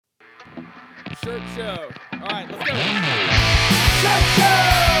Shirt Show. All right, let's go. Shirt Show!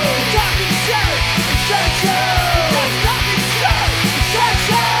 Talking shirt! Shirt Show! Talking shirt! Shirt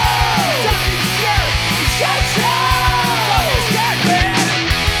Show! Talking shirt! Shirt Show! Talking shirt, man!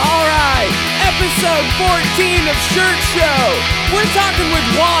 All right, episode 14 of Shirt Show. We're talking with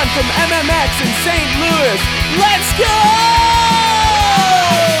Juan from MMX in St. Louis. Let's go!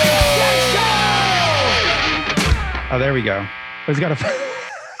 Oh, there we go. He's got a.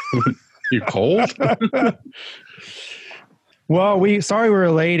 You cold? Well, sorry we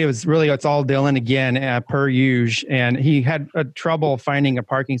were late. It's all Dylan again, per usual, and he had trouble finding a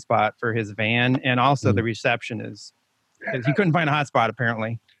parking spot for his van, and also the reception is he couldn't find a hot spot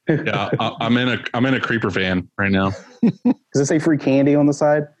apparently. Yeah, I'm in a creeper van right now. Does it say free candy on the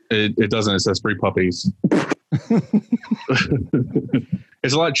side? It doesn't. It says free puppies.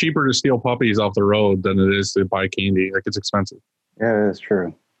 It's a lot cheaper to steal puppies off the road than it is to buy candy. Like, it's expensive. Yeah, that's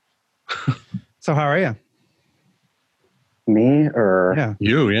true. So how are you? Me or Yeah.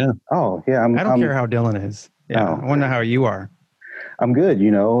 You, yeah. Oh, yeah. I don't care how Dylan is. Yeah, Oh. I want to know how you are. I'm good.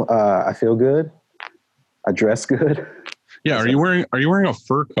 I feel good. I dress good. Yeah. Are you wearing a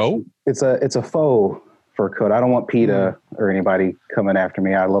fur coat? It's a faux fur coat. I don't want PETA or anybody coming after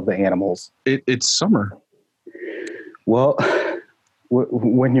me. I love the animals. It's summer. Well,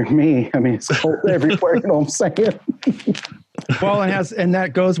 when you're me, I mean, it's cold everywhere. You know what I'm saying? Well, and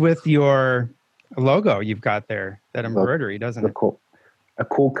that goes with your logo you've got there, that embroidery, doesn't it? A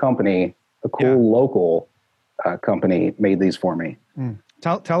cool company, local company made these for me.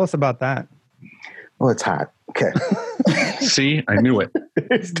 Tell us about that. Well, it's hot. Okay. See, I knew it.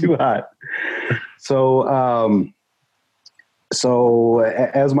 It's too hot. So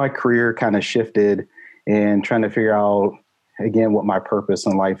as my career kind of shifted and trying to figure out again what my purpose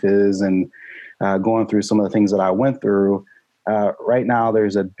in life is, and going through some of the things that I went through, right now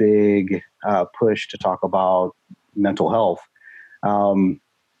there's a big push to talk about mental health. And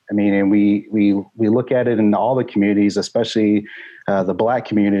we look at it in all the communities, especially the Black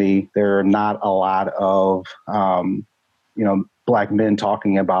community. There are not a lot of Black men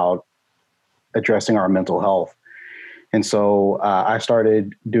talking about addressing our mental health. And so I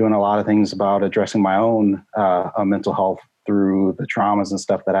started doing a lot of things about addressing my own mental health through the traumas and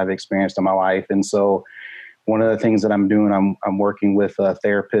stuff that I've experienced in my life. And so one of the things that I'm doing, I'm working with a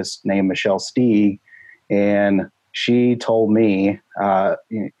therapist named Michelle Stieg, and she told me,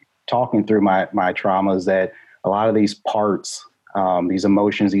 talking through my traumas, that a lot of these parts, these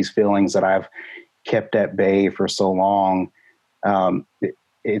emotions, these feelings that I've kept at bay for so long,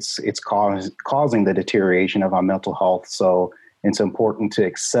 it's causing the deterioration of our mental health. So it's important to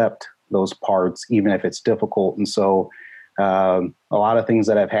accept those parts, even if it's difficult. And so a lot of things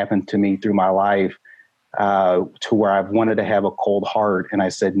that have happened to me through my life, to where I've wanted to have a cold heart, and I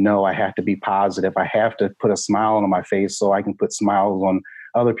said, no, I have to be positive. I have to put a smile on my face so I can put smiles on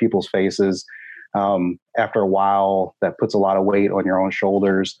other people's faces. After a while, that puts a lot of weight on your own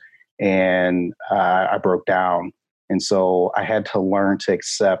shoulders, and I broke down. And so I had to learn to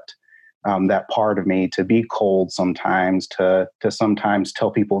accept that part of me, to be cold sometimes, to sometimes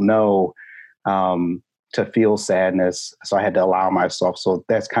tell people no, to feel sadness. So I had to allow myself. So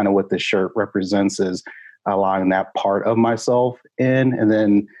that's kind of what this shirt represents, is allowing that part of myself in, and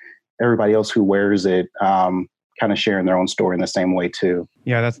then everybody else who wears it kind of sharing their own story in the same way too.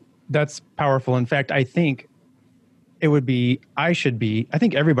 Yeah, that's powerful. In fact, I think I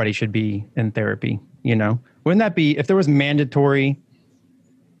think everybody should be in therapy, Wouldn't that be, if there was mandatory,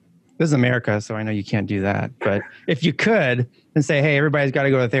 this is America, so I know you can't do that, but if you could, and say, hey, everybody's got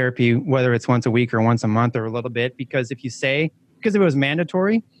to go to therapy, whether it's once a week or once a month or a little bit, because if it was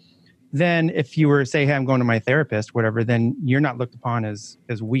mandatory, then if you were say, hey, I'm going to my therapist, whatever, then you're not looked upon as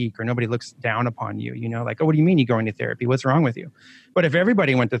weak, or nobody looks down upon you, like, oh, what do you mean you're going to therapy? What's wrong with you? But if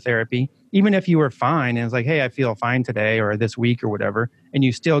everybody went to therapy, even if you were fine and it's like, hey, I feel fine today or this week or whatever, and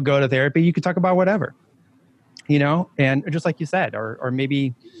you still go to therapy, you could talk about whatever, and just like you said, or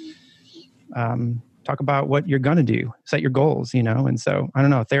maybe talk about what you're going to do, set your goals, and so I don't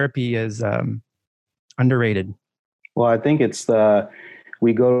know, therapy is underrated. Well, I think it's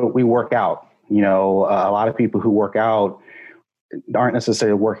we work out, a lot of people who work out aren't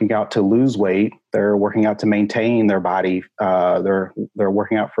necessarily working out to lose weight. They're working out to maintain their body. They're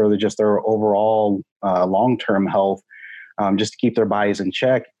working out for just their overall long-term health, just to keep their bodies in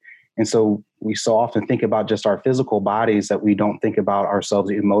check. And so we so often think about just our physical bodies that we don't think about ourselves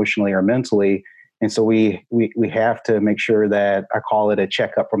emotionally or mentally. And so we have to make sure that, I call it a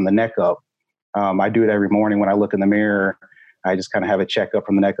checkup from the neck up. I do it every morning when I look in the mirror. I just kind of have a checkup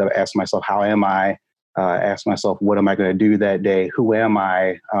from the neck up, ask myself, how am I? ask myself, what am I going to do that day? Who am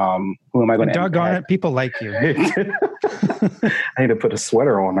I? Who am I going to doggone it, people like you. I need to put a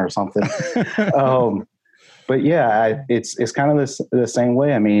sweater on or something. But yeah, it's kind of the same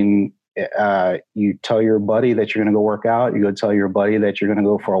way. I mean, you tell your buddy that you're going to go work out. You go tell your buddy that you're going to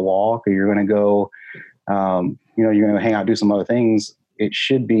go for a walk, or you're going to go, you're going to hang out, do some other things. It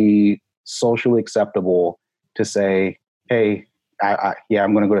should be socially acceptable to say, hey, I'm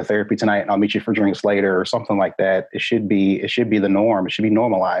going to go to therapy tonight and I'll meet you for drinks later or something like that. It should be the norm. It should be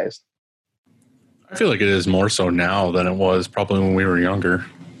normalized. I feel like it is more so now than it was probably when we were younger.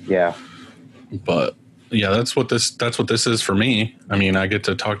 Yeah. But yeah, that's what this is for me. I mean, I get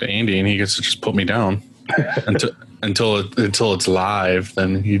to talk to Andy and he gets to just put me down until it's live.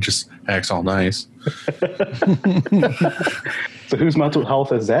 Then he just acts all nice. So whose mental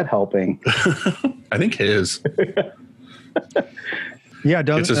health is that helping? I think his. Yeah,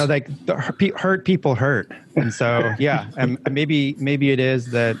 hurt people hurt, and so yeah, and maybe it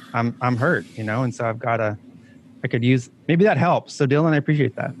is that I'm hurt, and so I could use, maybe that helps. So Dylan, I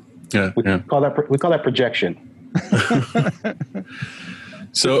appreciate that. Yeah, we call that projection.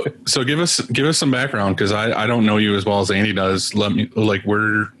 So give us some background, because I don't know you as well as Andy does. Let me,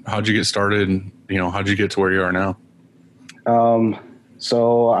 how'd you get started, and how'd you get to where you are now?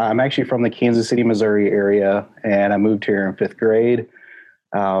 So I'm actually from the Kansas City, Missouri area, and I moved here in 5th grade.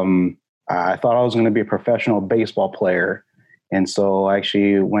 I thought I was going to be a professional baseball player. And so I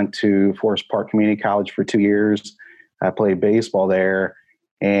actually went to Forest Park Community College for 2 years. I played baseball there,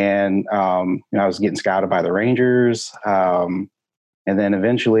 and, I was getting scouted by the Rangers. And then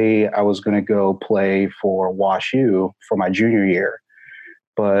eventually I was going to go play for WashU for my junior year.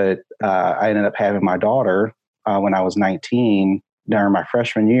 But, I ended up having my daughter, when I was 19 during my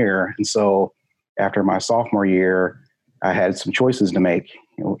freshman year. And so after my sophomore year, I had some choices to make.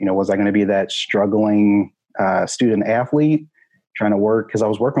 Was I going to be that struggling student athlete trying to work? Because I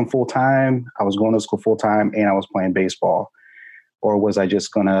was working full time, I was going to school full time, and I was playing baseball. Or was I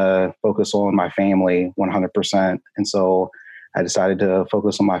just going to focus on my family 100%? And so I decided to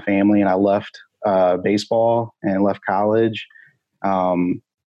focus on my family, and I left baseball and left college.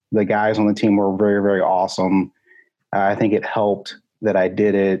 The guys on the team were very, very awesome. I think it helped that I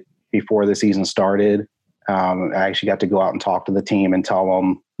did it before the season started. I actually got to go out and talk to the team and tell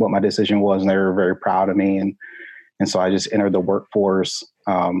them what my decision was, and they were very proud of me. And so I just entered the workforce.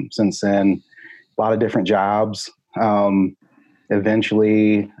 Since then, a lot of different jobs.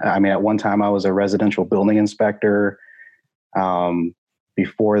 Eventually, at one time I was a residential building inspector.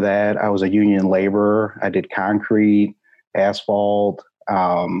 Before that, I was a union laborer. I did concrete, asphalt.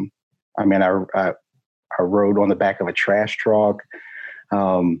 I rode on the back of a trash truck.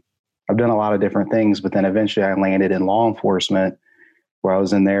 I've done a lot of different things, but then eventually I landed in law enforcement, where I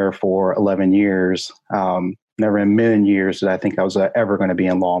was in there for 11 years. Never in a million years did I think I was ever going to be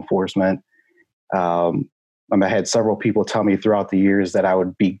in law enforcement. I had several people tell me throughout the years that I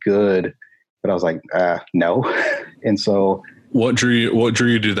would be good, but I was like, no. And so what drew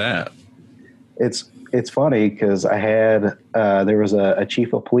you to that? It's funny because I had, there was a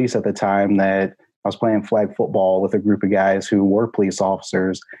chief of police at the time that I was playing flag football with a group of guys who were police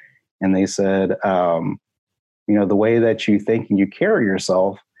officers. And they said, the way that you think and you carry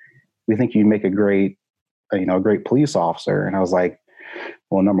yourself, we think you make a great police officer. And I was like,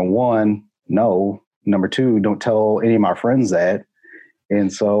 well, number one, no. Number two, don't tell any of my friends that.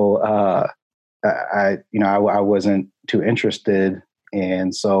 And so I wasn't too interested.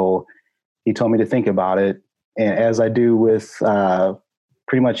 And so he told me to think about it. And as I do with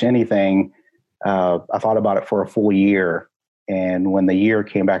pretty much anything, I thought about it for a full year. And when the year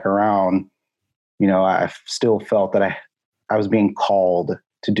came back around, I still felt that I was being called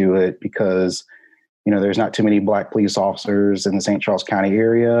to do it because, there's not too many Black police officers in the St. Charles County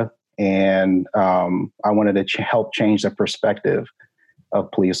area. And I wanted to help change the perspective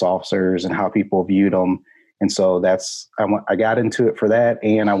of police officers and how people viewed them. And so I got into it for that,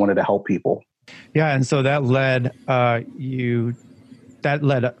 and I wanted to help people. Yeah. And so that led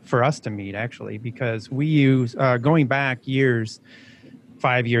for us to meet, actually, because we use, going back years,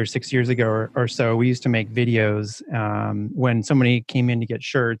 5 years, 6 years ago or so, we used to make videos when somebody came in to get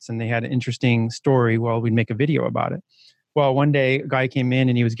shirts and they had an interesting story. Well, we'd make a video about it. Well, one day a guy came in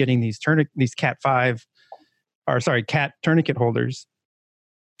and he was getting these Cat tourniquet holders.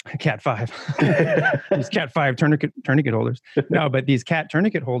 Cat 5. These Cat 5 tourniquet holders. No, but these cat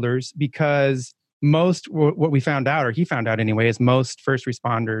tourniquet holders, because what we found out, or he found out anyway, is most first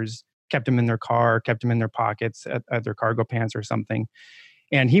responders kept them in their car, kept them in their pockets at their cargo pants or something.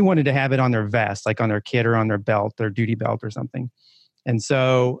 And he wanted to have it on their vest, like on their kit or on their belt, their duty belt or something. And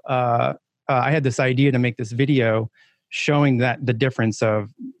so I had this idea to make this video showing that the difference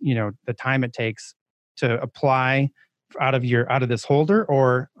of, the time it takes to apply out of this holder,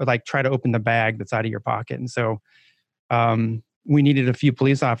 or like try to open the bag that's out of your pocket. And so we needed a few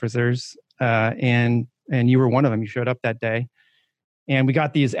police officers, and you were one of them. You showed up that day, and we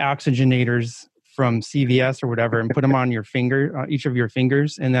got these oxygenators from CVS or whatever, and put them on your finger, each of your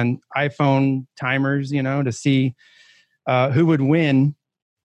fingers, and then iPhone timers, to see who would win.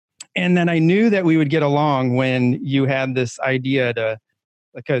 And then I knew that we would get along when you had this idea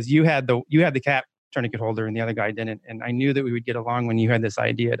because you had the cap tourniquet holder and the other guy didn't. And I knew that we would get along when you had this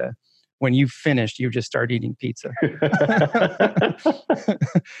idea when you finished, you just start eating pizza.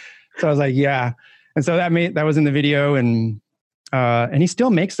 So I was like, yeah. And so that was in the video, and he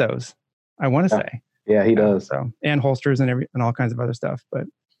still makes those, I want to say. Yeah, he does. And holsters and all kinds of other stuff. But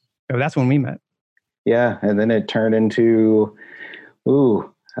that's when we met. Yeah. And then it turned into,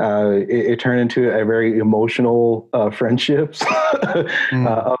 it turned into a very emotional friendships,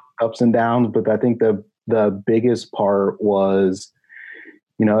 ups and downs. But I think the biggest part was,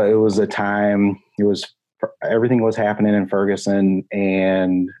 it was a time, everything was happening in Ferguson.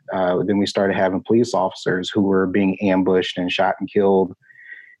 And then we started having police officers who were being ambushed and shot and killed.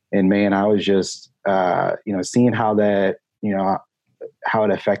 And man, I was just, seeing how that, how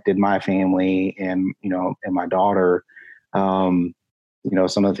it affected my family and, and my daughter, some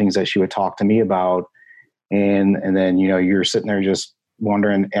of the things that she would talk to me about. And then, you're sitting there just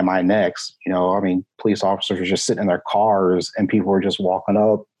wondering, am I next? Police officers were just sitting in their cars and people were just walking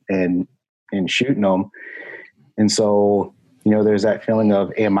up and shooting them. And so, there's that feeling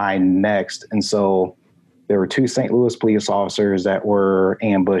of, am I next? And so there were 2 St. Louis police officers that were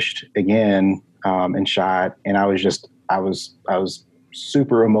ambushed again and shot. And I was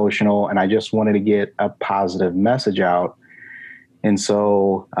super emotional, and I just wanted to get a positive message out. And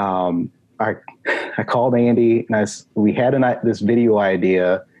so I called Andy, and we had this video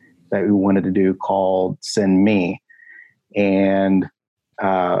idea that we wanted to do called Send Me. And,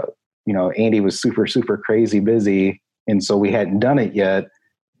 Andy was super, super crazy busy. And so we hadn't done it yet.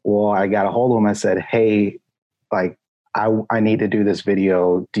 Well, I got a hold of him. I said, hey, I need to do this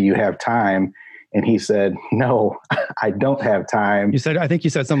video. Do you have time? And he said, no, I don't have time. I think you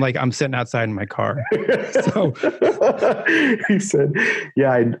said something like, I'm sitting outside in my car. So he said,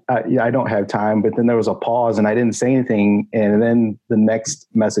 I don't have time. But then there was a pause and I didn't say anything. And then the next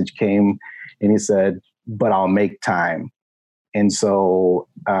message came and he said, but I'll make time. And so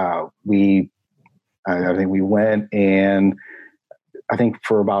I think we went, and I think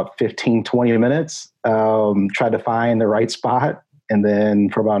for about 15, 20 minutes, tried to find the right spot. And then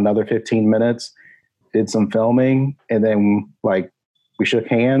for about another 15 minutes, did some filming. And then we shook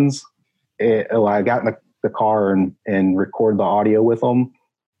hands. I got in the car and recorded the audio with them.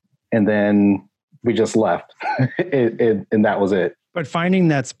 And then we just left. And that was it. But finding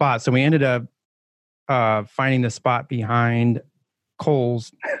that spot. So we ended up finding the spot behind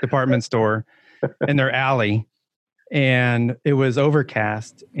Kohl's department store in their alley. And it was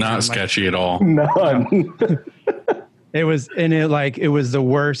overcast. Not sketchy at all. None. It was the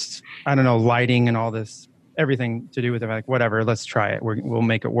worst, I don't know, lighting and all this, everything to do with it. Like, whatever, let's try it. We'll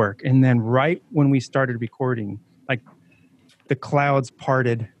make it work. And then right when we started recording, the clouds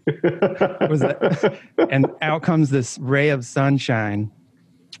parted. And out comes this ray of sunshine.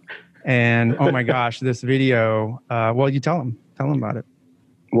 And oh my gosh, this video, you tell them about it.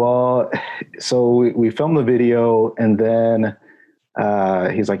 Well, so we filmed the video, and then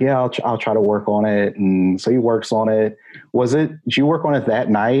he's like, yeah, I'll try to work on it. And so he works on it. Did you work on it that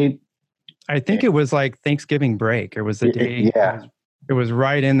night? I think it was like Thanksgiving break. It was the day. Yeah. It was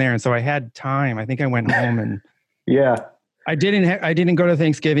right in there. And so I had time. I think I went home and yeah. I didn't go to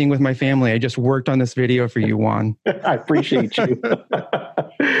Thanksgiving with my family. I just worked on this video for you, Juan. I appreciate you.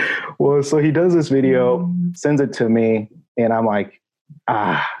 Well, so he does this video, sends it to me, and I'm like,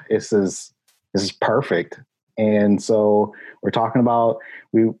 this is perfect. And so we're talking about,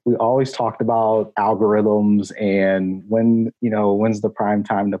 we always talked about algorithms and when's the prime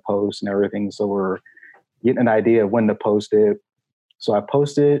time to post and everything. So we're getting an idea of when to post it. So I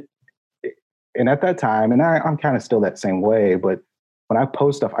posted, and at that time, and I'm kind of still that same way, but when I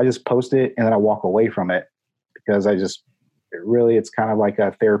post stuff, I just post it and then I walk away from it because it's kind of like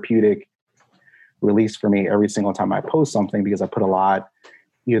a therapeutic release for me every single time I post something, because I put a lot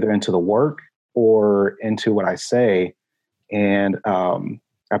either into the work or into what I say. And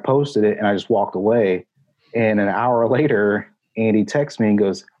I posted it and I just walked away. And an hour later, Andy texts me and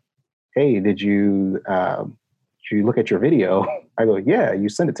goes, hey, did you look at your video? I go, yeah, you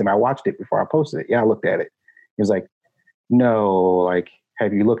sent it to me. I watched it before I posted it. Yeah, I looked at it. He was like, no,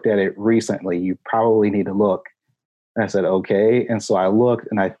 have you looked at it recently? You probably need to look. And I said, okay. And so I looked,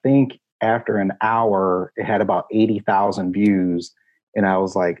 and I think after an hour, it had about 80,000 views. And I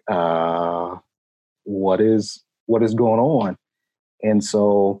was like, what is going on? And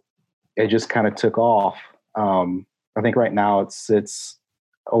so it just kind of took off. I think right now it sits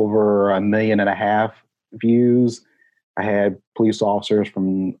over 1.5 million views. I had police officers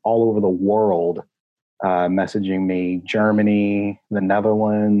from all over the world messaging me, Germany, the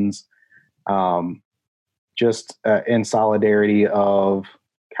Netherlands, just in solidarity of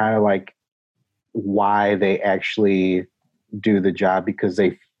kind of like why they actually do the job, because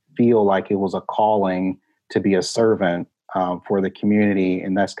they feel like it was a calling to be a servant for the community.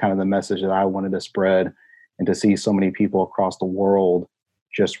 And that's kind of the message that I wanted to spread, and to see so many people across the world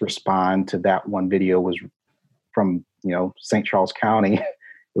just respond to that one video was from, St. Charles County. It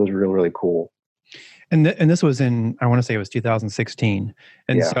was really, really cool. And this was in, I want to say it was 2016.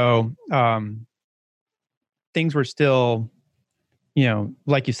 And Yeah. so things were still,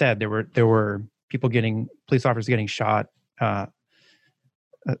 like you said, there were police officers getting shot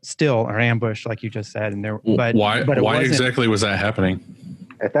still, or ambushed, like you just said. And why exactly was that happening?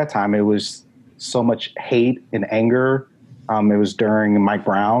 At that time, it was so much hate and anger. It was during Mike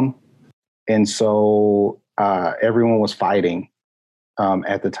Brown. And so everyone was fighting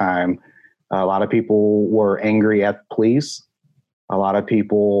at the time. A lot of people were angry at the police. A lot of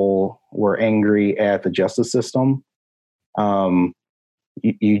people were angry at the justice system.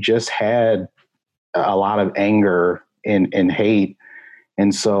 You just had a lot of anger and hate.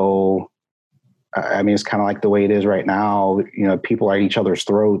 And so, I mean, it's kind of like the way it is right now. People are at each other's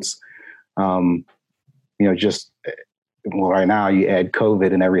throats. Right now you add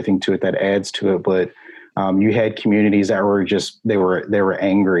COVID and everything to it that adds to it. But you had communities that were they were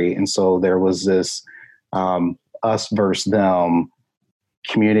angry. And so there was this us versus them,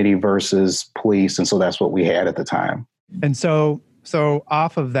 community versus police. And so that's what we had at the time. And so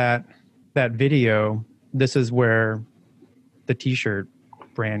off of that video, this is where the t-shirt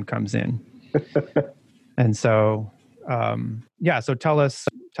brand comes in. And so, so tell us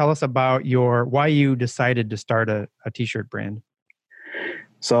about why you decided to start a t-shirt brand.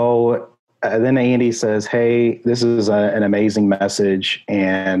 So then Andy says, hey, this is an amazing message,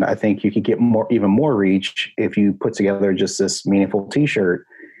 and I think you could get even more reach if you put together just this meaningful t-shirt.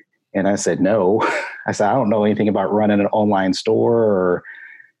 And I said, no. I said, I don't know anything about running an online store or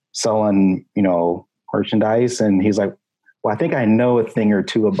selling, merchandise. And he's like, well, I think I know a thing or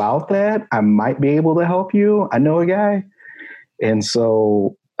two about that. I might be able to help you. I know a guy. And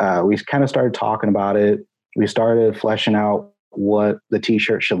so we kind of started talking about it. We started fleshing out what the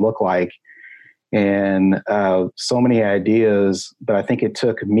t-shirt should look like. And so many ideas, but I think it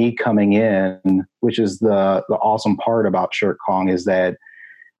took me coming in, which is the awesome part about Shirt Kong, is that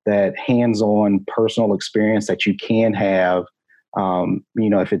hands-on personal experience that you can have,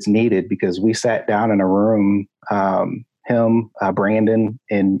 if it's needed, because we sat down in a room, him, Brandon,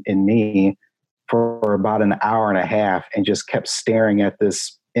 and me, for about an hour and a half, and just kept staring at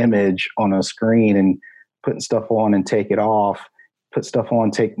this image on a screen and putting stuff on and take it off, put stuff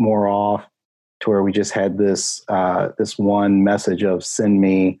on, take more off, to where we just had this one message of send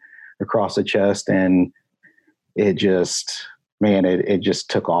me across the chest. And it just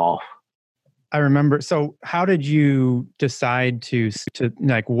took off. I remember. So how did you decide to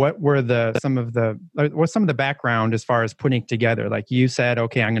like, what's some of the background as far as putting it together? Like you said,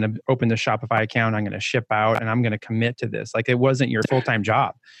 okay, I'm going to open the Shopify account, I'm going to ship out, and I'm going to commit to this. Like, it wasn't your full-time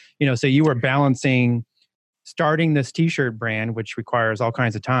job, so you were balancing starting this t-shirt brand, which requires all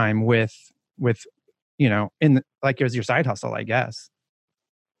kinds of time, with like it was your side hustle, I guess.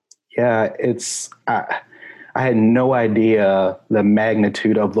 Yeah, I had no idea the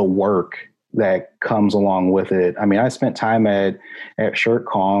magnitude of the work that comes along with it. I mean, I spent time at Shirt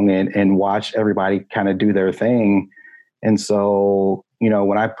Kong and watched everybody kind of do their thing. And so,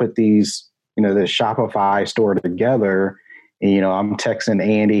 when I put these, the Shopify store together, I'm texting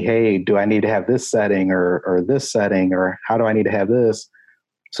Andy, hey, do I need to have this setting or this setting, or how do I need to have this?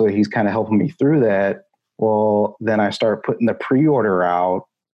 So he's kind of helping me through that. Well, then I start putting the pre-order out,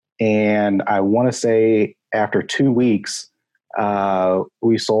 and I want to say after 2 weeks,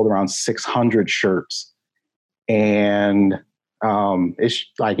 we sold around 600 shirts. And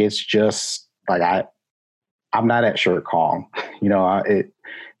it's just like I'm not at Shirt Kong.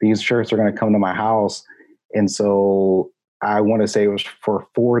 These shirts are going to come to my house. And so I want to say it was for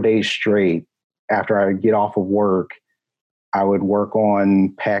 4 days straight. After I would get off of work, I would work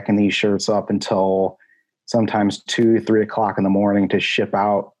on packing these shirts up until sometimes 2-3 o'clock in the morning to ship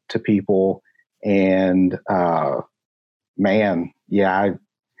out to people. And man, yeah,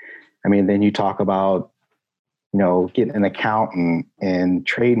 I mean, then you talk about, getting an accountant and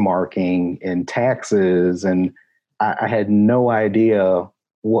trademarking and taxes. And I had no idea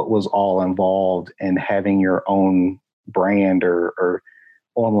what was all involved in having your own brand or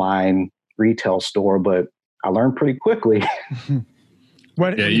online retail store. But I learned pretty quickly.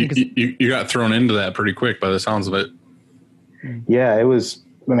 What? Yeah, you got thrown into that pretty quick by the sounds of it. Yeah, it was,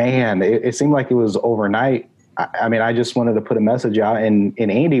 man, it seemed like it was overnight. I mean, I just wanted to put a message out, and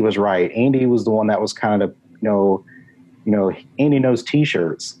Andy was right. Andy was the one that was kind of, Andy knows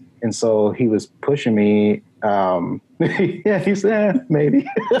T-shirts. And so he was pushing me. Yeah, he said, maybe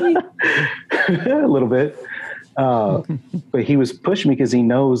a little bit. But he was pushing me because he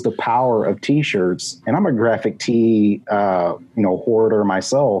knows the power of T-shirts. And I'm a graphic tee, hoarder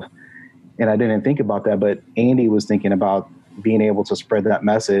myself. And I didn't think about that. But Andy was thinking about being able to spread that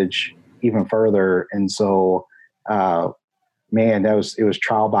message even further. And so, man, it was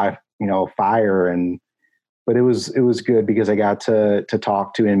trial by, fire. But it was good because I got to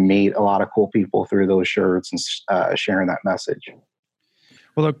talk to and meet a lot of cool people through those shirts and sharing that message.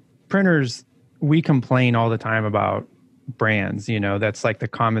 Well, look, printers, we complain all the time about brands. That's like the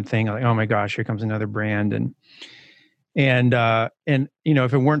common thing. Like, oh my gosh, here comes another brand, and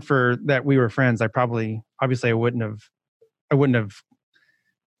if it weren't for that we were friends, I wouldn't have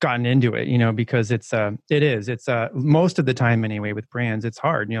gotten into it, because it's most of the time anyway with brands, it's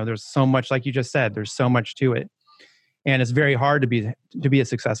hard. There's so much, like you just said, there's so much to it, and it's very hard to be a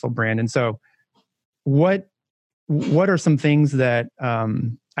successful brand. And so what are some things that,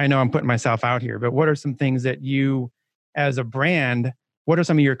 I know I'm putting myself out here, but what are some things that you, as a brand, what are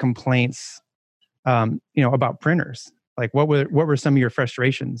some of your complaints, about printers? Like what were some of your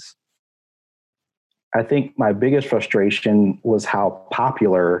frustrations? I think my biggest frustration was how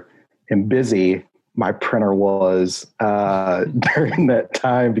popular and busy my printer was during that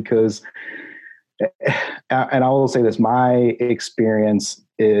time, because, and I will say this, my experience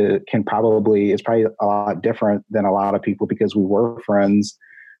is probably a lot different than a lot of people because we were friends.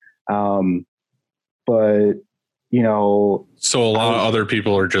 But, so a lot of other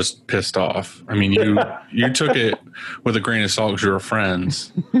people are just pissed off. I mean, you took it with a grain of salt because you were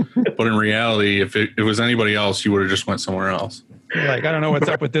friends, but in reality, if it was anybody else, you would have just went somewhere else. Like, I don't know what's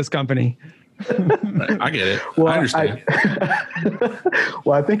up with this company. I get it. Well, I understand.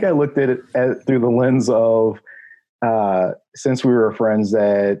 I think I looked at it through the lens of, since we were friends,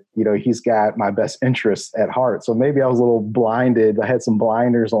 that, he's got my best interests at heart. So maybe I was a little blinded. I had some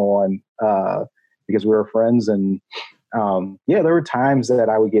blinders on, because we were friends. And, there were times that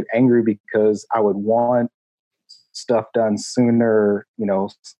I would get angry because I would want stuff done sooner,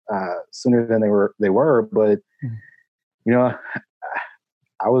 sooner than they were. But,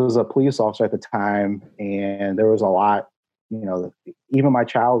 I was a police officer at the time, and there was a lot, even my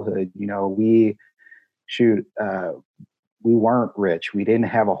childhood, we weren't rich. We didn't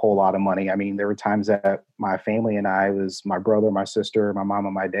have a whole lot of money. I mean, there were times that my family and I, was my brother, my sister, my mom,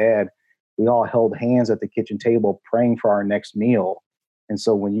 and my dad, we all held hands at the kitchen table praying for our next meal. And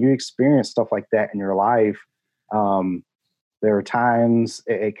so when you experience stuff like that in your life, there are times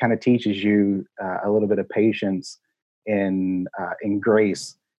it kind of teaches you a little bit of patience and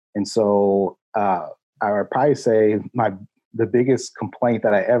grace. And so I would probably say the biggest complaint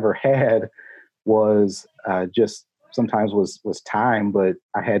that I ever had was just sometimes was time, but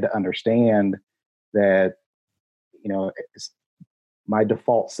I had to understand that, my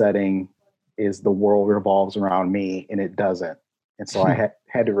default setting is the world revolves around me, and it doesn't. And so I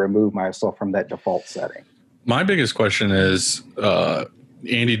had to remove myself from that default setting. My biggest question is,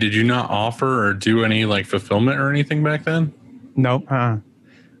 Andy, did you not offer or do any like fulfillment or anything back then? Nope.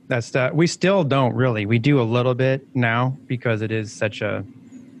 We still don't really. We do a little bit now because it is such a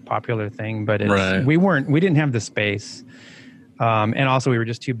popular thing, but we didn't have the space. And also we were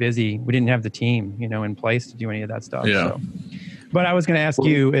just too busy. We didn't have the team, in place to do any of that stuff. Yeah. So. But I was going to ask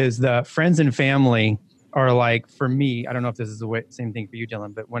you, is the friends and family are like, for me, I don't know if this is the same thing for you,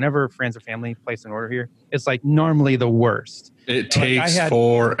 Dylan, but whenever friends or family place an order here, it's like normally the worst. It takes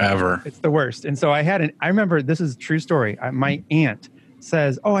forever. It's the worst. And so I remember, this is a true story. My aunt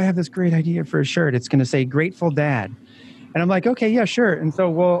says, oh, I have this great idea for a shirt. It's going to say Grateful Dad. And I'm like, okay, yeah, sure. And so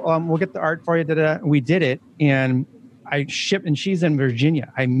we'll get the art for you. We did it. And I shipped, and she's in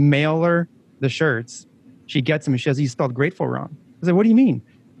Virginia. I mail her the shirts. She gets them and she says, you spelled grateful wrong. I said, what do you mean?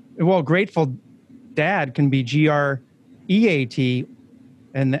 Well, Grateful Dad can be Great, or it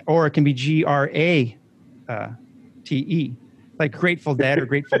can be Grate, like Grateful Dad or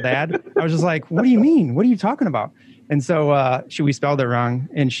Grateful Dad. I was just like, what do you mean? What are you talking about? And so we spelled it wrong,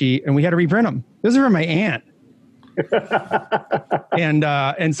 and we had to reprint them. This is from my aunt.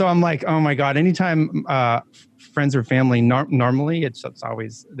 And so I'm like, oh my God, anytime friends or family, normally it's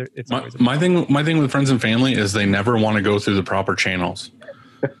always my thing with friends and family is they never want to go through the proper channels.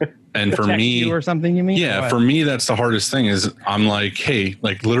 And for me, you or something, you mean? Yeah, for me, that's the hardest thing is I'm like, hey,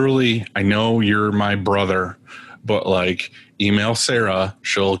 like literally, I know you're my brother, but like email Sarah,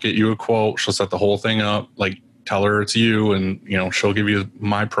 she'll get you a quote. She'll set the whole thing up. Like tell her it's you and, you know, she'll give you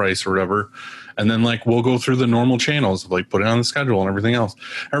my price or whatever. And then like, we'll go through the normal channels, like put it on the schedule and everything else.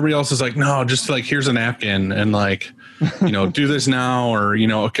 Everybody else is like, no, just like, here's a napkin and like, you know, do this now, or, you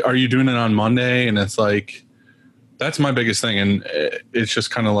know, are you doing it on Monday? And it's like, that's my biggest thing. And it's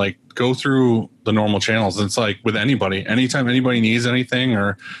just kind of like go through the normal channels. It's like with anybody, anytime anybody needs anything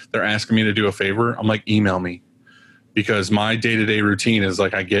or they're asking me to do a favor, I'm like, email me, because my day-to-day routine is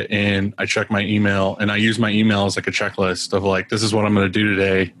like, I get in, I check my email, and I use my email as like a checklist of like, this is what I'm going to do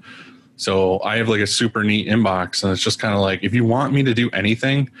today. So I have like a super neat inbox, and it's just kind of like, if you want me to do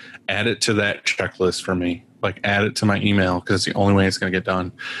anything, add it to that checklist for me. Like add it to my email, because it's the only way it's going to get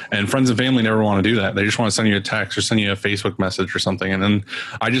done. And friends and family never want to do that. They just want to send you a text or send you a Facebook message or something. And then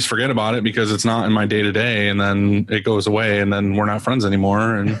I just forget about it because it's not in my day to day, and then it goes away, and then we're not friends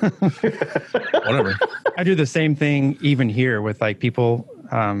anymore, and whatever. I do the same thing even here with like people.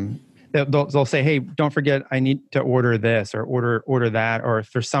 They'll say, hey, don't forget, I need to order this or order that. Or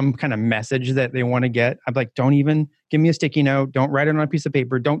if there's some kind of message that they want to get, I'm like, don't even give me a sticky note. Don't write it on a piece of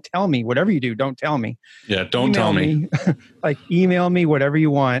paper. Don't tell me. Whatever you do, don't tell me. Yeah, don't tell me. Like email me whatever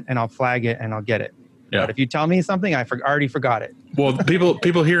you want and I'll flag it and I'll get it. Yeah. But if you tell me something, I already forgot it. Well,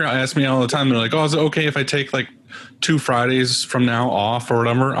 people here ask me all the time. They're like, oh, is it okay if I take like 2 Fridays from now off or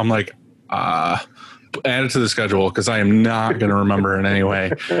whatever? I'm like, add it to the schedule, because I am not going to remember in any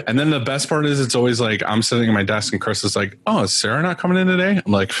way. And then the best part is it's always like I'm sitting at my desk and Chris is like, oh, is Sarah not coming in today?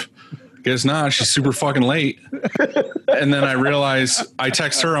 I'm like, guess not. She's super fucking late. And then I realize I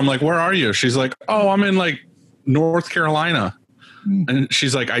text her. I'm like, where are you? She's like, oh, I'm in like North Carolina. And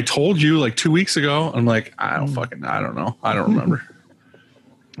she's like, I told you like 2 weeks ago. I'm like, I don't know. I don't remember.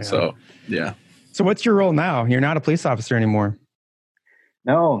 Yeah. So, yeah. So what's your role now? You're not a police officer anymore.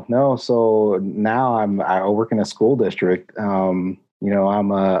 No. So now I work in a school district. I'm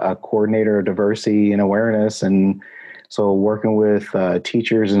a coordinator of diversity and awareness. And so working with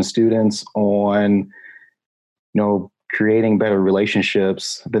teachers and students on, creating better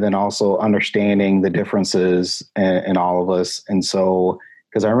relationships, but then also understanding the differences in all of us. And so,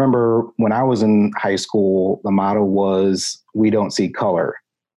 because I remember when I was in high school, the motto was, we don't see color,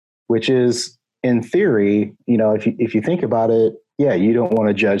 which is in theory, if you think about it, yeah, you don't want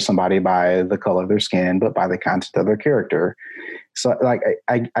to judge somebody by the color of their skin, but by the content of their character. So like,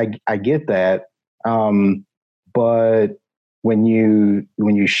 I get that. But when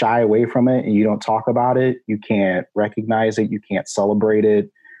you shy away from it and you don't talk about it, you can't recognize it, you can't celebrate it,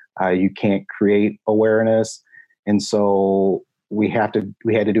 you can't create awareness. And so we had to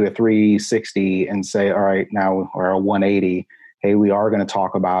do a 360 and say, all right, now, or a 180, hey, we are going to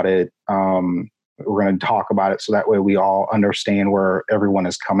talk about it. We're going to talk about it so that way we all understand where everyone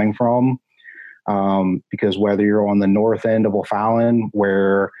is coming from. Because whether you're on the north end of O'Fallon,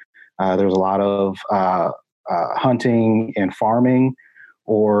 where there's a lot of hunting and farming,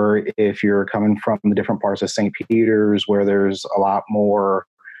 or if you're coming from the different parts of St. Peter's, where there's a lot more,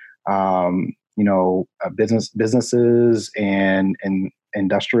 businesses and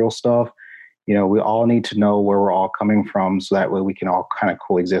industrial stuff, we all need to know where we're all coming from, so that way we can all kind of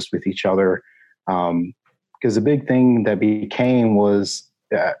coexist with each other. Because the big thing that became was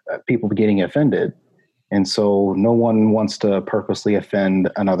people getting offended. And so no one wants to purposely offend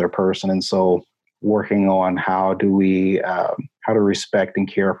another person. And so working on how to respect and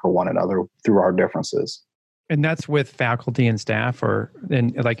care for one another through our differences. And that's with faculty and staff, or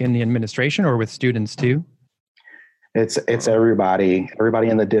in the administration, or with students too? It's everybody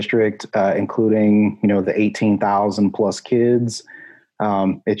in the district, including, the 18,000 plus kids.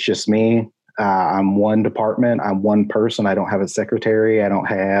 It's just me. I'm one department. I'm one person. I don't have a secretary. I don't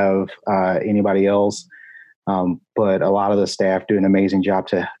have anybody else. But a lot of the staff do an amazing job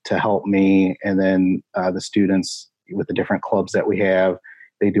to help me. And then the students with the different clubs that we have,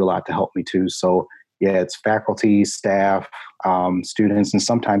 they do a lot to help me too. So yeah, it's faculty, staff, students, and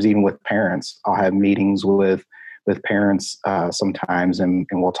sometimes even with parents. I'll have meetings with parents sometimes, and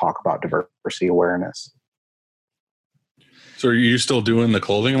we'll talk about diversity awareness. So are you still doing the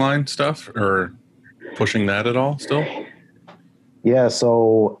clothing line stuff, or pushing that at all still? Yeah.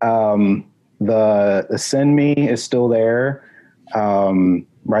 So the Send Me is still there.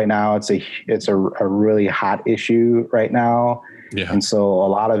 Right now it's a really hot issue right now. Yeah. And so a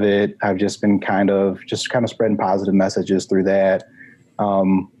lot of it, I've just been kind of spreading positive messages through that.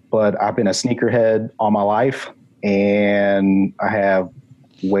 But I've been a sneakerhead all my life, and I have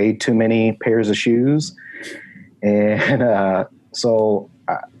way too many pairs of shoes. And so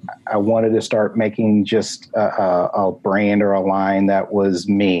I wanted to start making just a brand or a line that was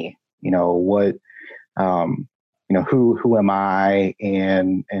me. Who am I,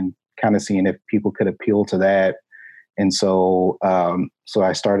 and kind of seeing if people could appeal to that. And so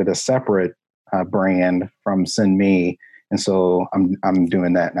I started a separate brand from Send Me, and so I'm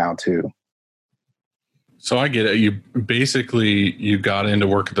doing that now too. So I get it. You got into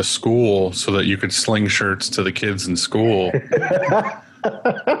work at the school so that you could sling shirts to the kids in school.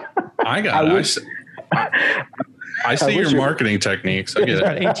 I see your marketing techniques. I get He's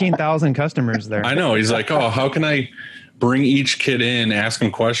got 18,000 customers there. I know. He's like, oh, how can I bring each kid in, ask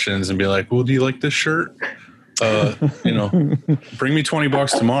them questions, and be like, well, do you like this shirt? Bring me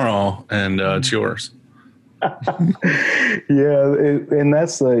 $20 tomorrow, and it's yours. Yeah, and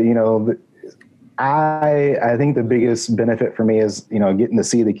that's I think the biggest benefit for me is getting to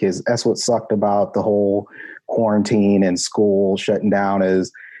see the kids. That's what sucked about the whole quarantine and school shutting down,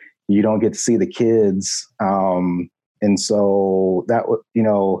 is you don't get to see the kids. And so that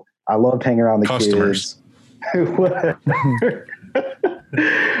I loved hanging around the customers. Kids.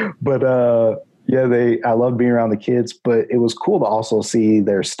 But I love being around the kids, but it was cool to also see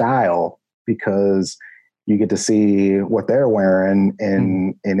their style, because you get to see what they're wearing,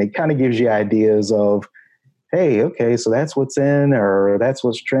 and it kind of gives you ideas of, hey, okay, so that's what's in, or that's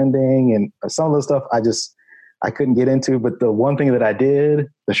what's trending. And some of the stuff I couldn't get into, but the one thing that I did,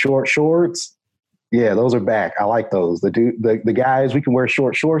 the short shorts, yeah, those are back. I like those. The guys, we can wear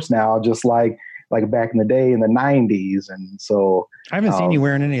short shorts now, just like back in the day in the 90s. And so I haven't seen you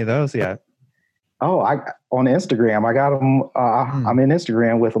wearing any of those yet. Oh, on Instagram, I got them. I'm in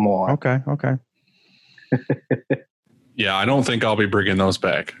Instagram with them on. Okay. Yeah, I don't think I'll be bringing those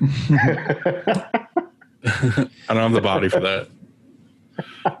back. I don't have the body for that.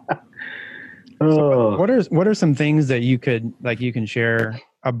 So what are some things that you can share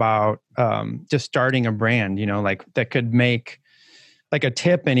about just starting a brand, that could make, like, a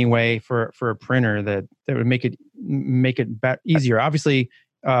tip anyway for a printer that would make it easier. Obviously,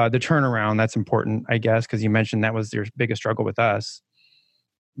 the turnaround, that's important, I guess, because you mentioned that was your biggest struggle with us.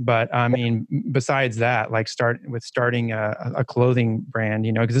 But I mean, besides that, like starting a clothing brand,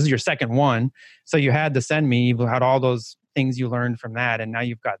 because this is your second one. So you had to Send Me, you had all those things you learned from that, and now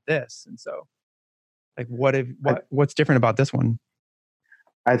you've got this. And so, like, what's different about this one?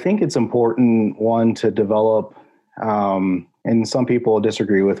 I think it's important, one, to develop, and some people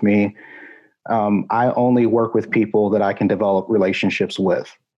disagree with me. I only work with people that I can develop relationships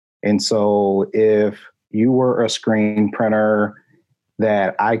with. And so if you were a screen printer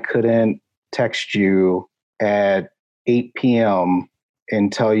that I couldn't text you at 8 p.m.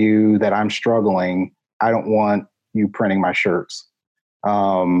 and tell you that I'm struggling, I don't want you printing my shirts.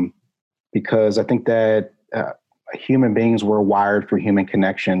 Because I think that human beings were wired for human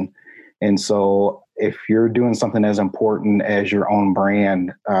connection. And so if you're doing something as important as your own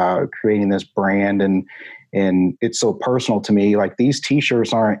brand, creating this brand, and it's so personal to me, like these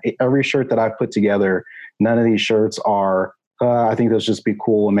t-shirts aren't, every shirt that I've put together, none of these shirts are, I think those just be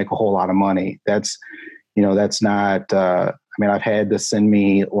cool and make a whole lot of money. That's not, I've had the Send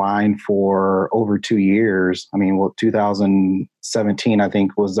Me line for over 2 years. 2017, I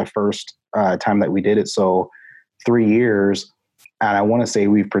think, was the first time that we did it. So 3 years. And I want to say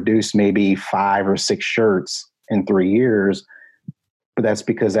we've produced maybe 5 or 6 shirts in 3 years, but that's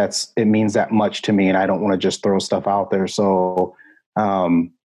because it means that much to me, and I don't want to just throw stuff out there. So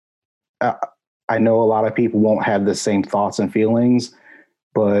I know a lot of people won't have the same thoughts and feelings,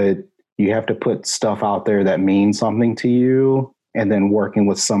 but you have to put stuff out there that means something to you, and then working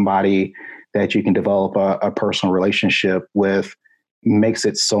with somebody that you can develop a personal relationship with makes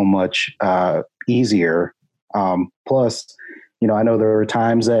it so much easier. Plus, I know there were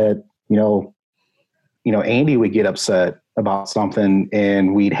times that, Andy would get upset about something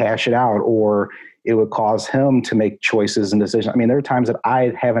and we'd hash it out, or it would cause him to make choices and decisions. There were times that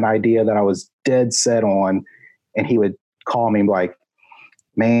I'd have an idea that I was dead set on, and he would call me like,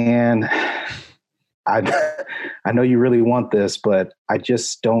 man, I know you really want this, but I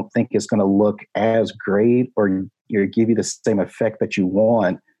just don't think it's going to look as great or give you the same effect that you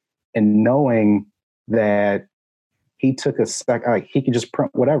want. And knowing that he took a sec, he could just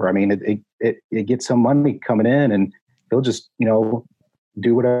print whatever. It gets him money coming in, and he'll just,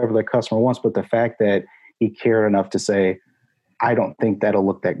 do whatever the customer wants. But the fact that he cared enough to say, I don't think that'll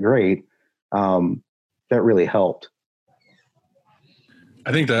look that great, that really helped.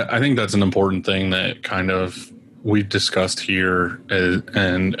 I think that's an important thing that kind of we've discussed here,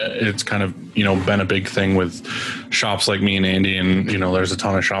 and it's kind of, you know, been a big thing with shops like me and Andy, and, you know, there's a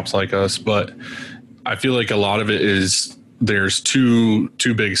ton of shops like us, but I feel like a lot of it is there's two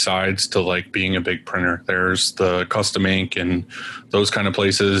big sides to like being a big printer. There's the custom ink and those kind of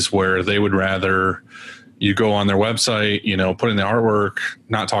places where they would rather you go on their website, you know, put in the artwork,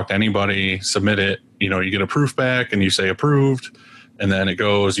 not talk to anybody, submit it, you know, you get a proof back and you say approved, and then it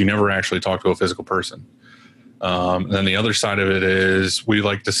goes, you never actually talk to a physical person. And then the other side of it is we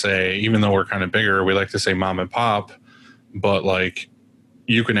like to say, even though we're kind of bigger, we like to say mom and pop, but like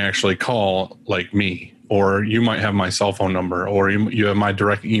you can actually call like me, or you might have my cell phone number, or you have my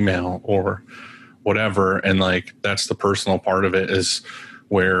direct email or whatever. And like, that's the personal part of it, is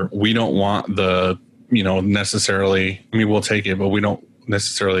where we don't want the, you know, necessarily, I mean, we'll take it, but we don't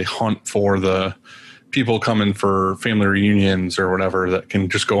necessarily hunt for the people coming for family reunions or whatever that can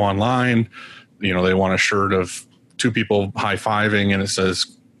just go online. You know, they want a shirt of two people high-fiving and it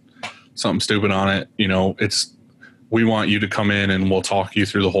says something stupid on it. You know, we want you to come in and we'll talk you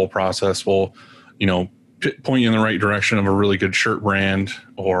through the whole process. We'll, you know, point you in the right direction of a really good shirt brand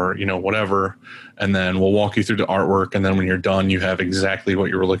or, you know, whatever. And then we'll walk you through the artwork. And then when you're done, you have exactly what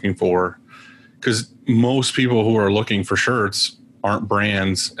you were looking for. Because most people who are looking for shirts aren't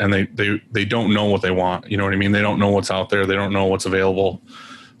brands, and they don't know what they want. You know what I mean? They don't know what's out there. They don't know what's available.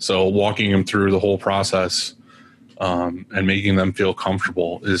 So walking them through the whole process and making them feel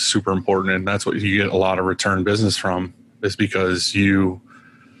comfortable is super important. And that's what you get a lot of return business from, is because you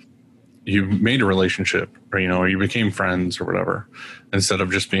made a relationship, or, you know, you became friends or whatever, instead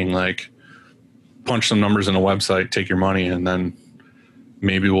of just being like, punch some numbers in a website, take your money, and then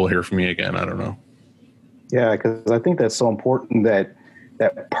maybe we'll hear from you again. I don't know. Yeah, because I think that's so important, that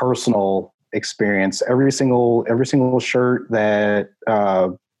personal experience. Every single shirt that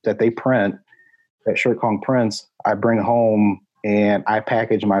they print, that Shirt Kong prints, I bring home and I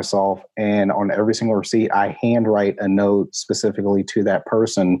package myself, and on every single receipt, I handwrite a note specifically to that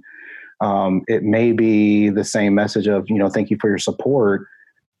person. It may be the same message of, you know, thank you for your support,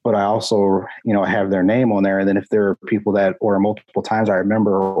 but I also, you know, have their name on there. And then if there are people that, or multiple times I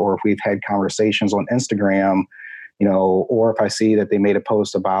remember, or if we've had conversations on Instagram, you know, or if I see that they made a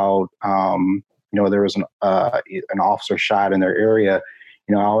post about, you know, there was an officer shot in their area,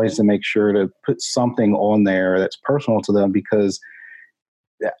 you know, I always to make sure to put something on there that's personal to them, because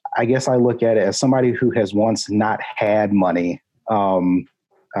I guess I look at it as somebody who has once not had money, and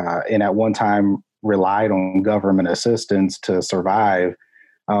at one time relied on government assistance to survive.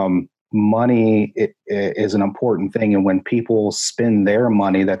 Money is an important thing. And when people spend their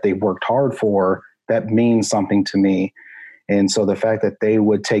money that they've worked hard for, that means something to me. And so the fact that they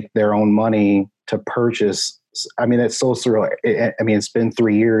would take their own money to purchase, I mean, it's so surreal. I mean, it's been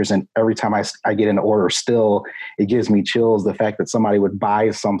 3 years, and every time I get an order, still, it gives me chills. The fact that somebody would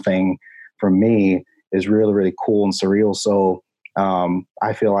buy something from me is really, really cool and surreal. So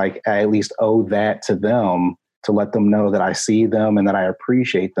I feel like I at least owe that to them, to let them know that I see them and that I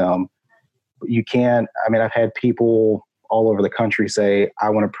appreciate them. But you can't, I mean, I've had people all over the country say, I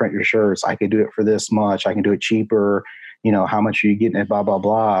want to print your shirts. I could do it for this much. I can do it cheaper. You know, how much are you getting it? Blah, blah,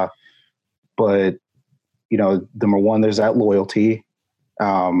 blah. But, you know, number one, there's that loyalty.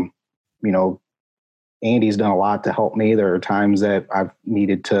 You know, Andy's done a lot to help me. There are times that I've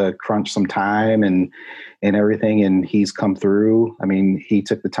needed to crunch some time and everything, and he's come through. I mean, he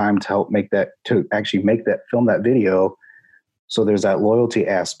took the time to help to actually film that video. So there's that loyalty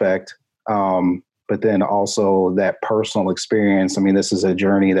aspect. But then also that personal experience. I mean, this is a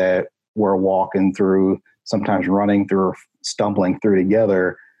journey that we're walking through, sometimes running through or stumbling through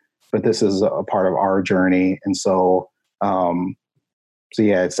together, but this is a part of our journey. And so, so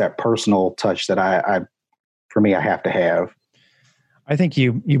yeah, it's that personal touch that for me, I have to have. I think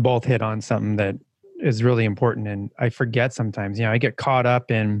you both hit on something that is really important. And I forget sometimes, you know, I get caught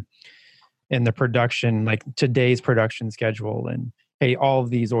up in the production, like today's production schedule, and hey, all of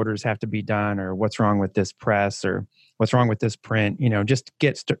these orders have to be done, or what's wrong with this press, or what's wrong with this print, you know, just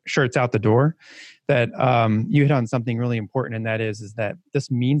get shirts out the door. That you hit on something really important. And that is that this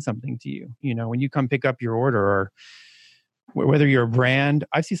means something to you. You know, when you come pick up your order, or whether you're a brand,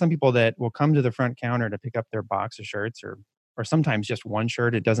 I see some people that will come to the front counter to pick up their box of shirts, or sometimes just one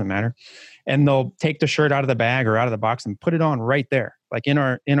shirt, it doesn't matter. And they'll take the shirt out of the bag or out of the box and put it on right there, like in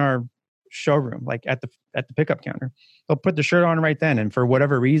our showroom, like at the pickup counter. They'll put the shirt on right then. And for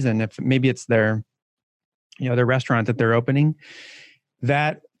whatever reason, if maybe it's their restaurant that they're opening,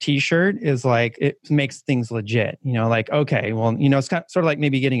 that t-shirt is like, it makes things legit, you know, like, okay, well, you know, it's sort of like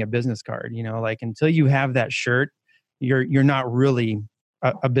maybe getting a business card, you know, like until you have that shirt, you're not really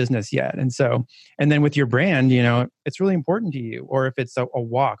a business yet. And so, and then with your brand, it's really important to you. Or if it's a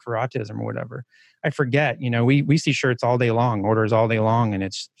walk for autism or whatever, I forget, we see shirts all day long, orders all day long. And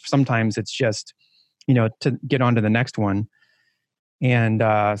sometimes it's just, to get on to the next one. And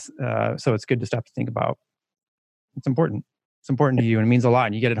so it's good to stop to think about. It's important. It's important to you, and it means a lot.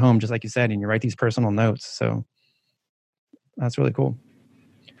 And you get it home, just like you said, and you write these personal notes. So that's really cool.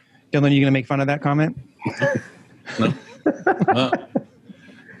 Dylan, you going to make fun of that comment? No.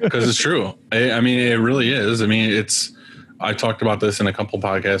 Because it's true. I mean, it really is. I mean, I talked about this in a couple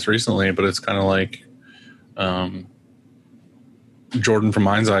podcasts recently, but it's kind of like Jordan from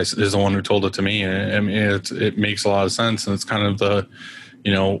Mind's Eye is the one who told it to me. I mean, it makes a lot of sense. And it's kind of the,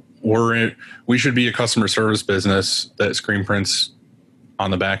 we should be a customer service business that screen prints on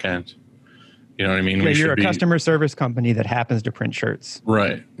the back end. You know what I mean? Yeah, you're a customer service company that happens to print shirts.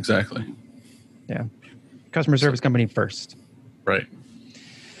 Right. Exactly. Yeah. Customer service company first. Right.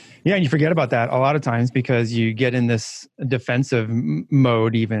 Yeah. And you forget about that a lot of times because you get in this defensive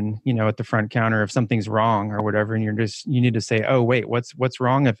mode, even, at the front counter if something's wrong or whatever. And you need to say, oh, wait, what's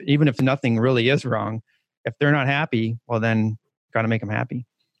wrong? Even if nothing really is wrong, if they're not happy, well, then got to make them happy.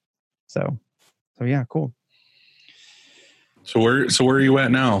 So yeah, cool. So where are you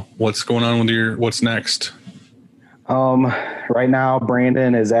at now? What's going on with what's next? Right now,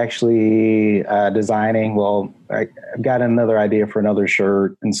 Brandon is actually designing. Well, I've got another idea for another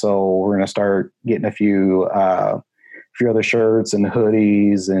shirt, and so we're going to start getting a few other shirts and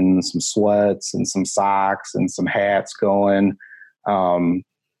hoodies and some sweats and some socks and some hats going.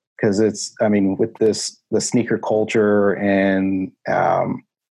 Because with the sneaker culture and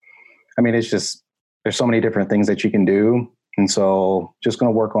it's just there's so many different things that you can do. And so just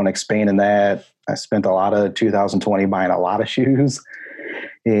going to work on expanding that. I spent a lot of 2020 buying a lot of shoes,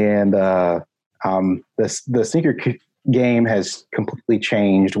 and the sneaker game has completely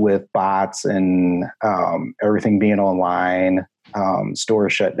changed with bots and everything being online,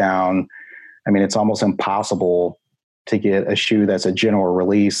 stores shut down. I mean, it's almost impossible to get a shoe that's a general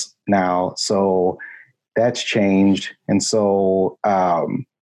release now. So that's changed. And so,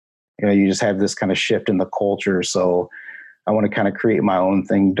 you just have this kind of shift in the culture. So I want to kind of create my own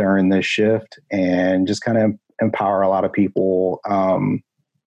thing during this shift and just kind of empower a lot of people,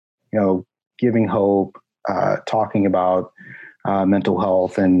 giving hope, talking about mental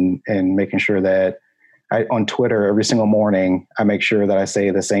health and making sure that on Twitter every single morning, I make sure that I say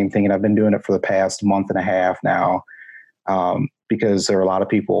the same thing. And I've been doing it for the past month and a half now, because there are a lot of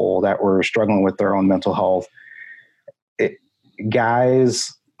people that were struggling with their own mental health.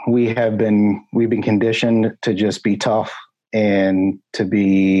 Guys, we've been conditioned to just be tough and to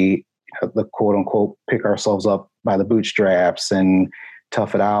be the quote unquote pick ourselves up by the bootstraps and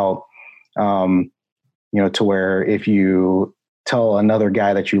tough it out. To where if you tell another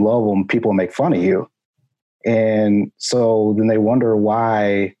guy that you love him, people make fun of you. And so then they wonder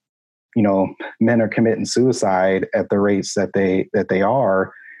why, men are committing suicide at the rates that they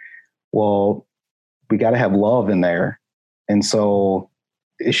are. Well, we got to have love in there. And so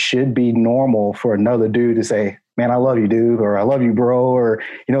it should be normal for another dude to say, man, I love you, dude, or I love you, bro, or,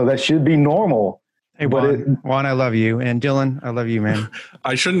 that should be normal. Hey, Juan, I love you. And Dylan, I love you, man.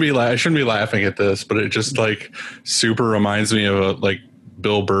 I shouldn't be laughing at this, but it just super reminds me of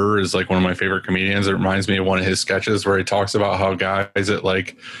Bill Burr is one of my favorite comedians. It reminds me of one of his sketches where he talks about how guys at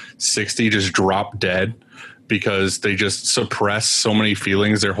 60 just drop dead because they just suppress so many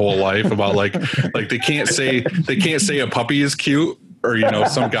feelings their whole life about they can't say a puppy is cute. Or,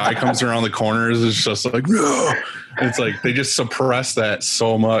 some guy comes around the corners. It's just no. It's they just suppress that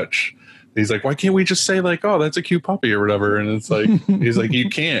so much. He's why can't we just say oh, that's a cute puppy or whatever? And it's he's you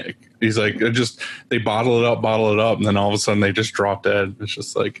can't. He's they bottle it up. And then all of a sudden they just drop dead. It's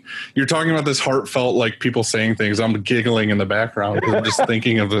just you're talking about this heartfelt, people saying things. I'm giggling in the background because I'm just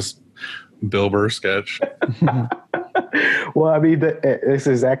thinking of this Bill Burr sketch. Well, that's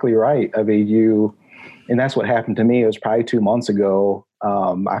exactly right. And that's what happened to me. It was probably 2 months ago.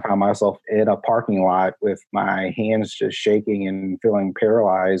 I found myself in a parking lot with my hands just shaking and feeling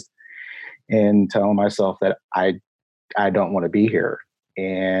paralyzed and telling myself that I don't want to be here.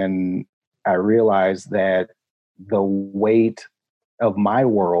 And I realized that the weight of my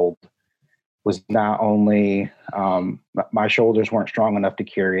world was not only, my shoulders weren't strong enough to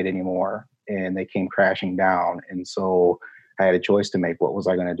carry it anymore, and they came crashing down. And so I had a choice to make. What was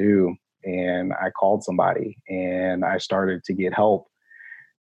I going to do? And I called somebody and I started to get help.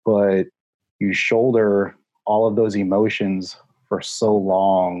 But you shoulder all of those emotions for so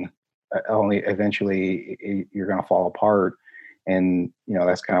long, only eventually you're going to fall apart. And,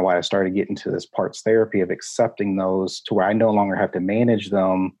 that's kind of why I started getting to this parts therapy of accepting those to where I no longer have to manage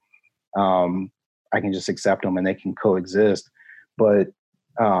them. I can just accept them and they can coexist. But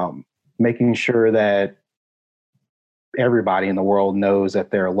making sure that everybody in the world knows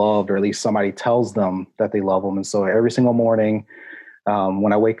that they're loved, or at least somebody tells them that they love them. And so every single morning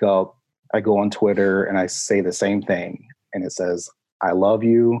when I wake up, I go on Twitter and I say the same thing. And it says, I love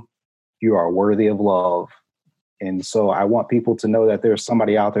you. You are worthy of love. And so I want people to know that there's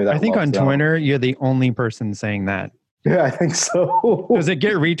somebody out there that I think loves on them. Twitter, you're the only person saying that. Yeah, I think so. Does it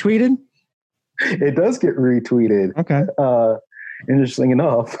get retweeted? It does get retweeted. Okay. Interesting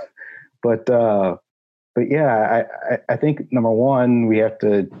enough. But yeah, I think number one, we have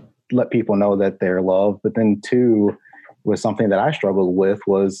to let people know that they're loved. But then two, was something that I struggled with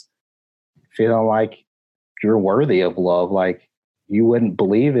was feeling like you're worthy of love. Like, you wouldn't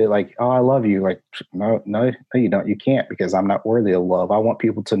believe it. Like, oh, I love you. Like, no, you don't. You can't, because I'm not worthy of love. I want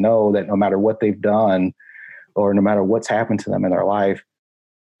people to know that no matter what they've done or no matter what's happened to them in their life,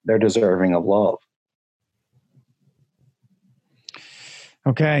 they're deserving of love.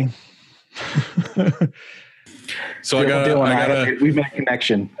 Okay. So I gotta. We've made a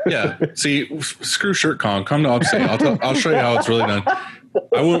connection. Yeah. See, screw ShirtCon. Come to Upstate. I'll show you how it's really done.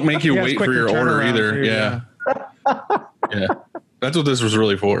 I won't make you wait for your order either. Too, yeah. Yeah. That's what this was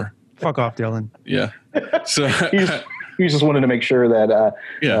really for. Fuck off, Dylan. Yeah. So you just wanted to make sure that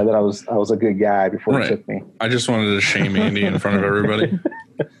that I was a good guy before he took me. I just wanted to shame Andy in front of everybody.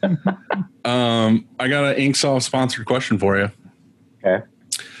 I got an Inksoft sponsored question for you. Okay.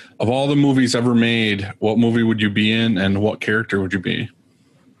 Of all the movies ever made, what movie would you be in, and what character would you be?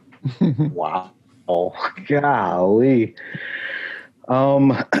 Wow. Oh, golly.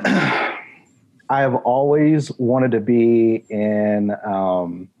 I've always wanted to be in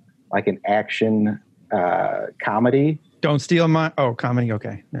like an action comedy. Don't steal my comedy.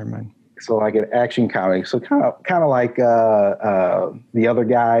 Okay, never mind. So like an action comedy. So kind of like The Other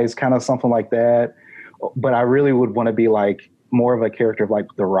Guys, kind of something like that. But I really would want to be like more of a character of like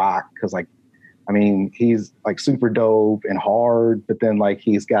The Rock, because like, I mean, he's like super dope and hard, but then like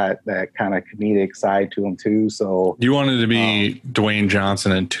he's got that kind of comedic side to him too. So you wanted to be Dwayne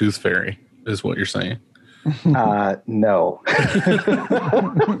Johnson and Tooth Fairy, is what you're saying? No.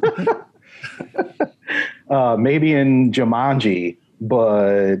 Maybe in Jumanji,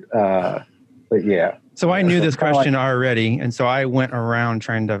 but yeah. So I knew this question already, and so I went around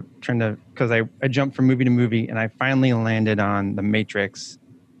trying to because I jumped from movie to movie, and I finally landed on The Matrix.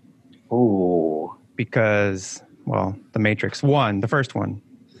 Ooh. Because, well, The Matrix 1, the first one.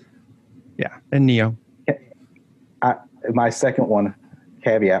 Yeah, and Neo. My second one,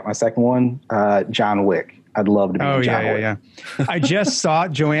 John Wick. I'd love to be John Wick. Yeah. I just saw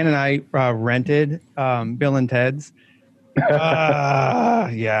Joanne and I rented Bill and Ted's.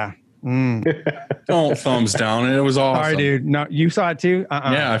 Yeah. Don't thumbs down. It was awesome. Sorry, dude. No, you saw it too?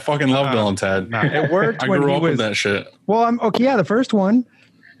 Yeah, I fucking love Bill and Ted. No, it worked. I grew up with that shit. Well, I'm okay. Yeah, the first one,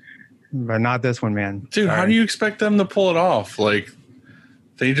 but not this one, man. Dude, how do you expect them to pull it off? Like,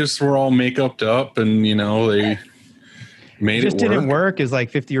 they just were all make-upped up, and they made it just didn't work as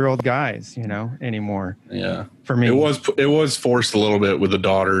like 50-year-old guys, anymore. Yeah, for me, it was forced a little bit with the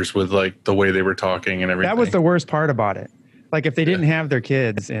daughters, with like the way they were talking and everything. That was the worst part about it. Like, if they didn't have their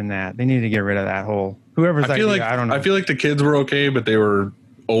kids in that, they needed to get rid of that whole whoever's idea. I don't know. I feel like the kids were okay, but they were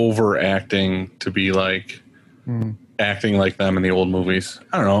overacting to be like acting like them in the old movies.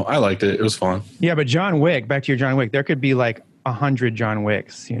 I don't know. I liked it. It was fun. Yeah, but John Wick, back to your John Wick, there could be like 100 John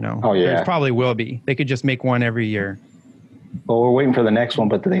Wicks, Oh, yeah. There probably will be. They could just make one every year. Well, we're waiting for the next one,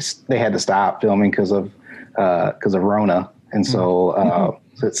 but they had to stop filming because of Rona. And so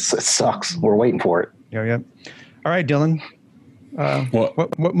it sucks. We're waiting for it. Yep. All right, Dylan.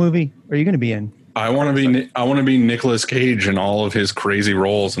 What movie are you going to be in? I want to be Nicolas Cage in all of his crazy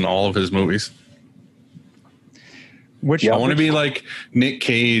roles in all of his movies. I want to be like Nick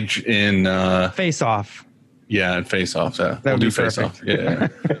Cage in Face Off. Yeah, and Face Off. Yeah, we'll do Face Off. Yeah.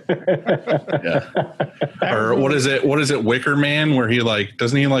 Yeah. Or what is it? What is it? Wicker Man, where he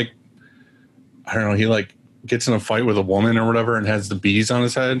doesn't he I don't know. He gets in a fight with a woman or whatever and has the bees on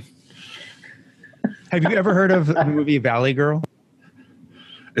his head. Have you ever heard of the movie Valley Girl?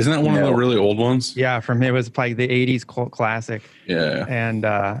 Isn't that one of the really old ones? Yeah, it was like the 80s cult classic. Yeah. And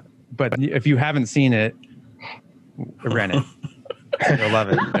but if you haven't seen it, rent it. You'll love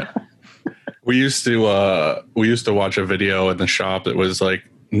it. Yeah. We used to watch a video in the shop that was like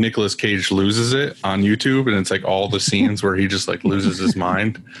Nicolas Cage loses it on YouTube, and it's like all the scenes where he just like loses his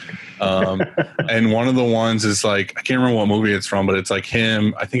mind. And one of the ones is like, I can't remember what movie it's from, but it's like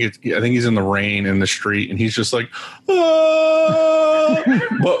him. I think he's in the rain in the street, and he's just like, ah!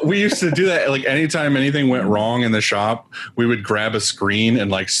 But we used to do that. Like anytime anything went wrong in the shop, we would grab a screen and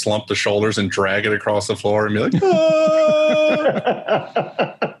like slump the shoulders and drag it across the floor and be like,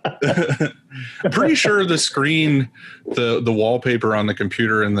 ah! I'm pretty sure the screen, the wallpaper on the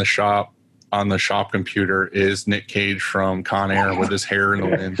computer in the shop, on the shop computer, is Nick Cage from Con Air with his hair in the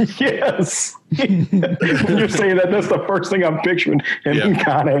wind. Yes. When you're saying that, that's the first thing I'm picturing him in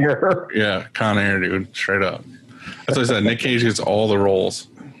Con Air. Yeah, Con Air, dude. Straight up. That's what I said. Nick Cage gets all the roles.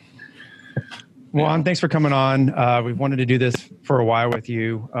 Well, thanks for coming on. We've wanted to do this for a while with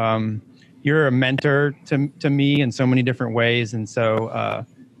you. You're a mentor to me in so many different ways. And so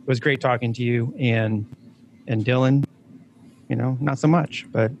it was great talking to you. And Dylan, not so much,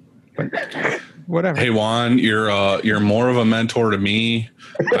 but whatever. Hey, Juan, you're more of a mentor to me.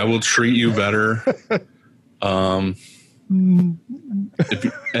 I will treat you better.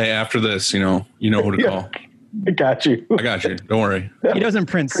 After this, you know who to call. I got you. Don't worry. He doesn't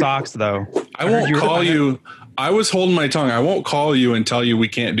print socks, though. I won't call you. I was holding my tongue. I won't call you and tell you we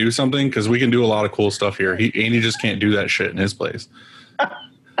can't do something, because we can do a lot of cool stuff here. Andy just can't do that shit in his place.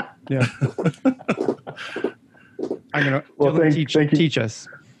 Yeah. I'm gonna teach us.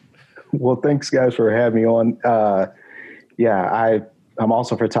 Well, thanks guys for having me on. I'm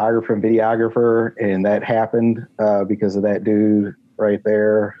also a photographer and videographer, and that happened because of that dude right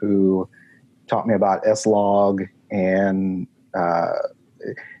there who taught me about S-Log. And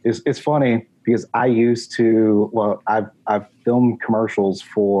it's funny because I used to, I've filmed commercials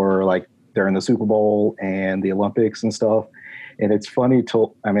for like during the Super Bowl and the Olympics and stuff. And it's funny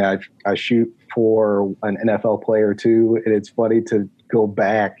I shoot for an NFL player too. And it's funny to go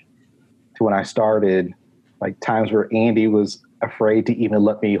back to when I started, like times where Andy was afraid to even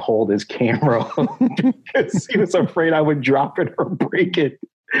let me hold his camera because he was afraid I would drop it or break it.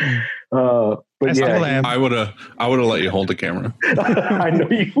 But yeah, I would have let you hold the camera. I know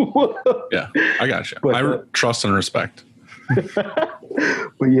you would. Yeah, I got you. I trust and respect.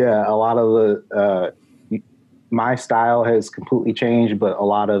 But yeah, a lot of my style has completely changed, but a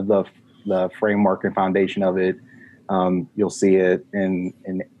lot of the framework and foundation of it, you'll see it, and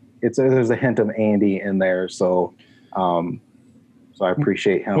there's a hint of Andy in there. So I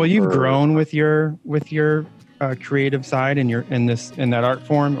appreciate him. Well, you've grown with your creative side and in that art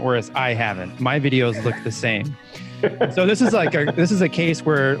form, whereas I haven't. My videos look the same. So this is a case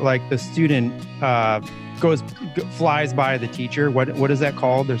where like the student flies by the teacher. What is that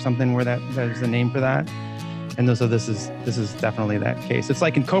called? There's something where there's a name for that. And so this is definitely that case. It's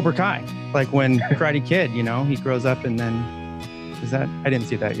like in Cobra Kai, like when Karate Kid, he grows up and then I didn't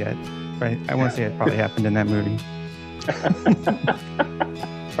see that yet, but I want to say it probably happened in that movie.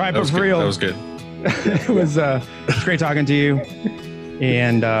 All right, but for real, that was good. It was great talking to you,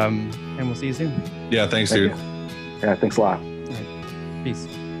 and we'll see you soon. Yeah, thanks, dude. Yeah, thanks a lot. All right. Peace.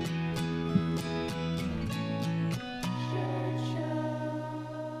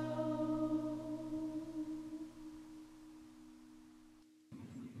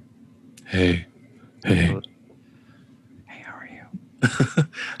 Hey, how are you?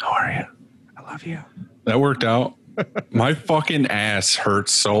 How are you? I love you. That worked out. My fucking ass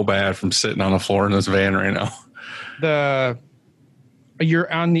hurts so bad from sitting on the floor in this van right now.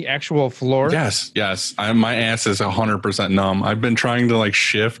 You're on the actual floor? Yes. My ass is 100% numb. I've been trying to like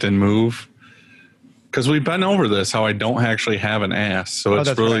shift and move because we've been over this, how I don't actually have an ass. So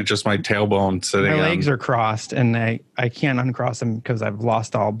it's really just my tailbone sitting on. My legs are crossed and I can't uncross them because I've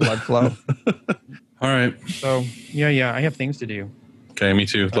lost all blood flow. All right. So yeah, I have things to do. Okay, me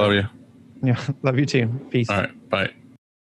too. Love you. Yeah, love you too. Peace. All right, bye.